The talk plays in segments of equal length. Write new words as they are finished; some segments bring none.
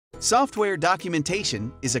Software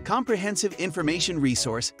documentation is a comprehensive information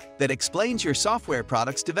resource that explains your software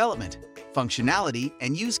product's development, functionality,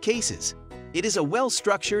 and use cases. It is a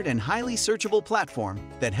well-structured and highly searchable platform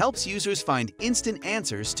that helps users find instant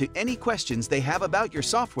answers to any questions they have about your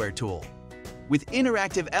software tool. With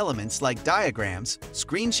interactive elements like diagrams,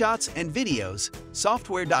 screenshots, and videos,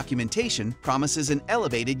 software documentation promises an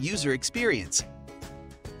elevated user experience.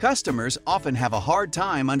 Customers often have a hard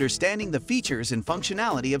time understanding the features and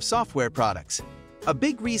functionality of software products, a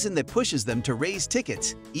big reason that pushes them to raise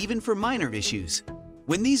tickets, even for minor issues.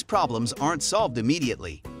 When these problems aren't solved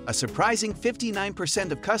immediately, a surprising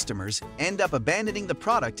 59% of customers end up abandoning the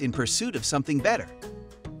product in pursuit of something better.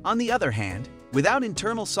 On the other hand, without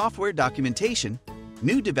internal software documentation,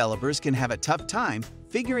 new developers can have a tough time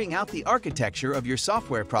figuring out the architecture of your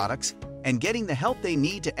software products and getting the help they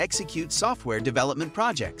need to execute software development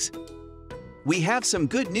projects. We have some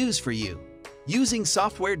good news for you. Using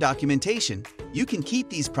software documentation, you can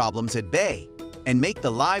keep these problems at bay and make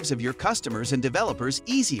the lives of your customers and developers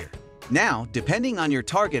easier. Now, depending on your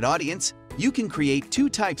target audience, you can create two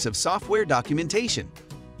types of software documentation.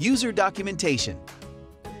 User documentation.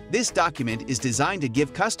 This document is designed to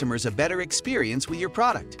give customers a better experience with your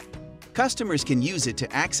product. Customers can use it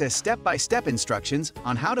to access step-by-step instructions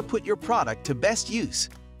on how to put your product to best use.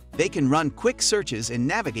 They can run quick searches and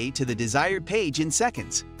navigate to the desired page in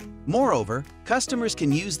seconds. Moreover, customers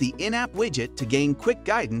can use the in-app widget to gain quick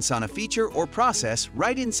guidance on a feature or process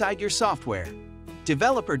right inside your software.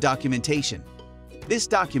 Developer documentation. This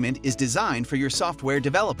document is designed for your software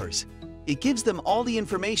developers. It gives them all the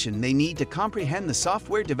information they need to comprehend the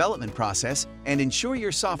software development process and ensure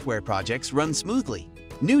your software projects run smoothly.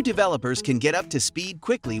 New developers can get up to speed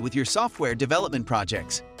quickly with your software development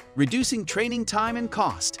projects, reducing training time and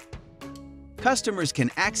cost. Customers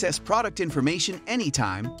can access product information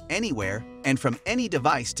anytime, anywhere, and from any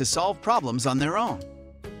device to solve problems on their own.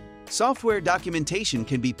 Software documentation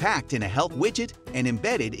can be packed in a help widget and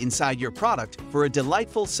embedded inside your product for a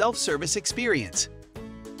delightful self-service experience.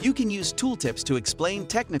 You can use Tooltips to explain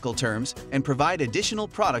technical terms and provide additional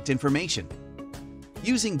product information.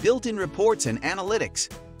 Using built-in reports and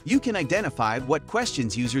analytics, you can identify what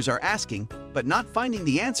questions users are asking but not finding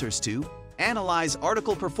the answers to, analyze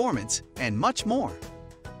article performance, and much more.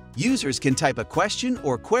 Users can type a question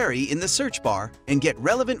or query in the search bar and get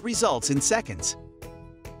relevant results in seconds.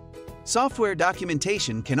 Software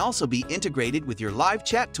documentation can also be integrated with your live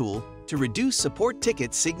chat tool to reduce support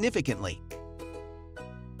tickets significantly.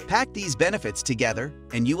 Pack these benefits together,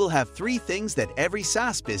 and you will have three things that every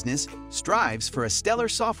SaaS business strives for: a stellar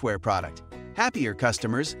software product, happier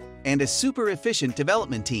customers, and a super efficient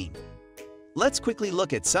development team. Let's quickly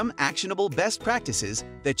look at some actionable best practices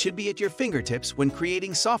that should be at your fingertips when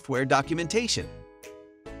creating software documentation.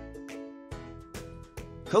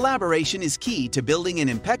 Collaboration is key to building an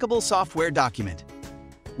impeccable software document.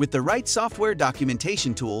 With the right software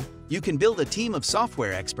documentation tool, you can build a team of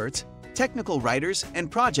software experts, technical writers,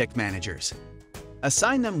 and project managers.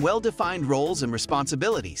 Assign them well-defined roles and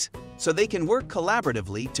responsibilities so they can work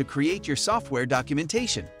collaboratively to create your software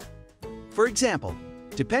documentation. For example,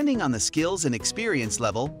 depending on the skills and experience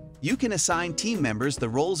level, you can assign team members the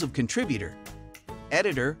roles of contributor,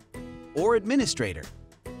 editor, or administrator.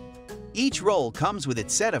 Each role comes with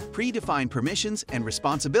its set of predefined permissions and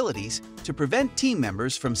responsibilities to prevent team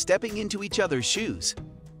members from stepping into each other's shoes.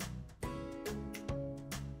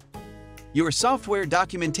 Your software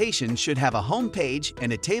documentation should have a home page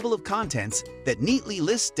and a table of contents that neatly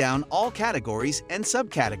lists down all categories and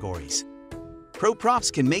subcategories.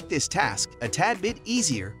 ProProfs can make this task a tad bit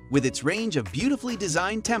easier with its range of beautifully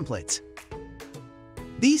designed templates.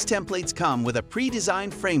 These templates come with a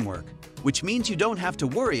pre-designed framework, which means you don't have to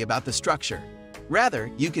worry about the structure. Rather,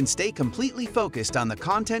 you can stay completely focused on the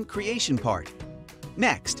content creation part.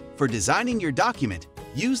 Next, for designing your document,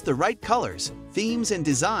 use the right colors, themes, and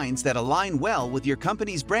designs that align well with your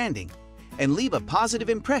company's branding and leave a positive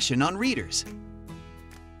impression on readers.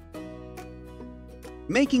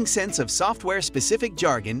 Making sense of software-specific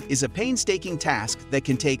jargon is a painstaking task that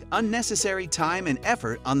can take unnecessary time and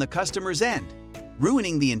effort on the customer's end,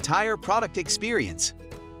 ruining the entire product experience.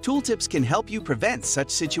 Tooltips can help you prevent such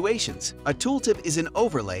situations. A tooltip is an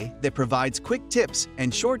overlay that provides quick tips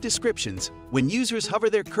and short descriptions when users hover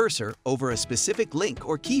their cursor over a specific link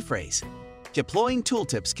or key phrase. Deploying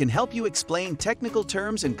tooltips can help you explain technical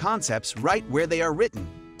terms and concepts right where they are written.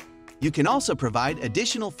 You can also provide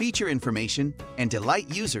additional feature information and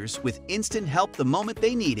delight users with instant help the moment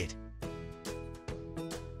they need it.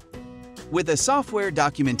 With a software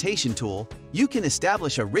documentation tool, you can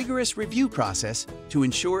establish a rigorous review process to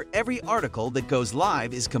ensure every article that goes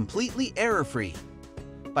live is completely error-free.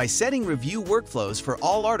 By setting review workflows for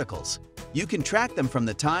all articles, you can track them from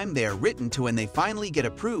the time they are written to when they finally get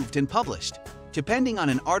approved and published. Depending on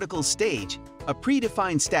an article's stage, a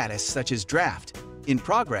predefined status such as draft, in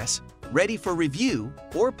progress, ready for review,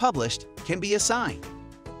 or published can be assigned.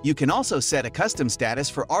 You can also set a custom status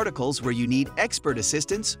for articles where you need expert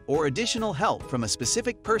assistance or additional help from a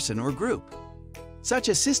specific person or group. Such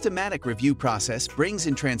a systematic review process brings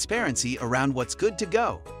in transparency around what's good to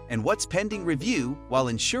go and what's pending review while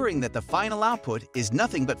ensuring that the final output is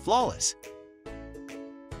nothing but flawless.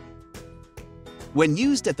 When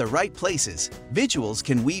used at the right places, visuals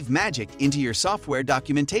can weave magic into your software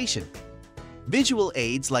documentation. Visual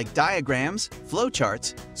aids like diagrams,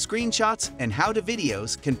 flowcharts, screenshots, and how-to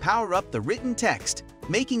videos can power up the written text,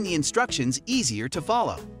 making the instructions easier to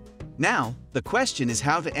follow. Now, the question is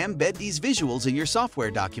how to embed these visuals in your software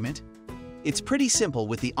document. It's pretty simple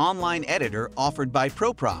with the online editor offered by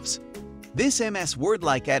ProProfs. This MS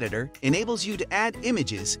Word-like editor enables you to add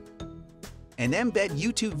images and embed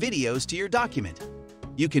YouTube videos to your document.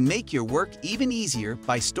 You can make your work even easier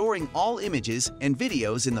by storing all images and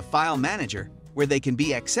videos in the file manager, where they can be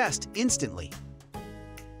accessed instantly.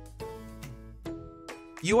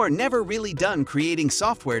 You are never really done creating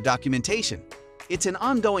software documentation. It's an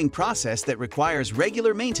ongoing process that requires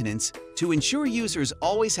regular maintenance to ensure users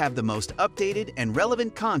always have the most updated and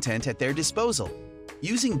relevant content at their disposal.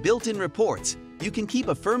 Using built-in reports, you can keep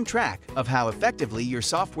a firm track of how effectively your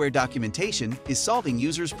software documentation is solving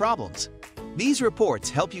users' problems. These reports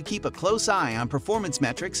help you keep a close eye on performance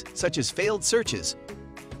metrics such as failed searches,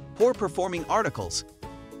 poor-performing articles,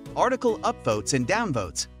 article upvotes and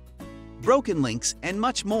downvotes, broken links, and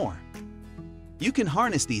much more. You can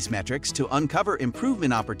harness these metrics to uncover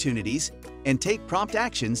improvement opportunities and take prompt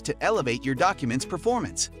actions to elevate your document's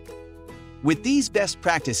performance. With these best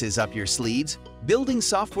practices up your sleeves, building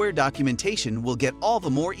software documentation will get all the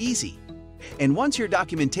more easy. And once your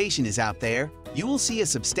documentation is out there, you will see a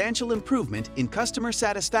substantial improvement in customer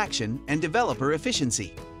satisfaction and developer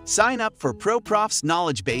efficiency. Sign up for ProProfs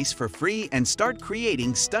Knowledge Base for free and start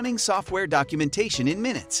creating stunning software documentation in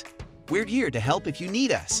minutes. We're here to help if you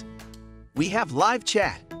need us. We have live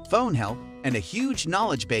chat, phone help, and a huge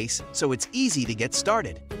knowledge base, so it's easy to get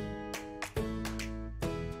started.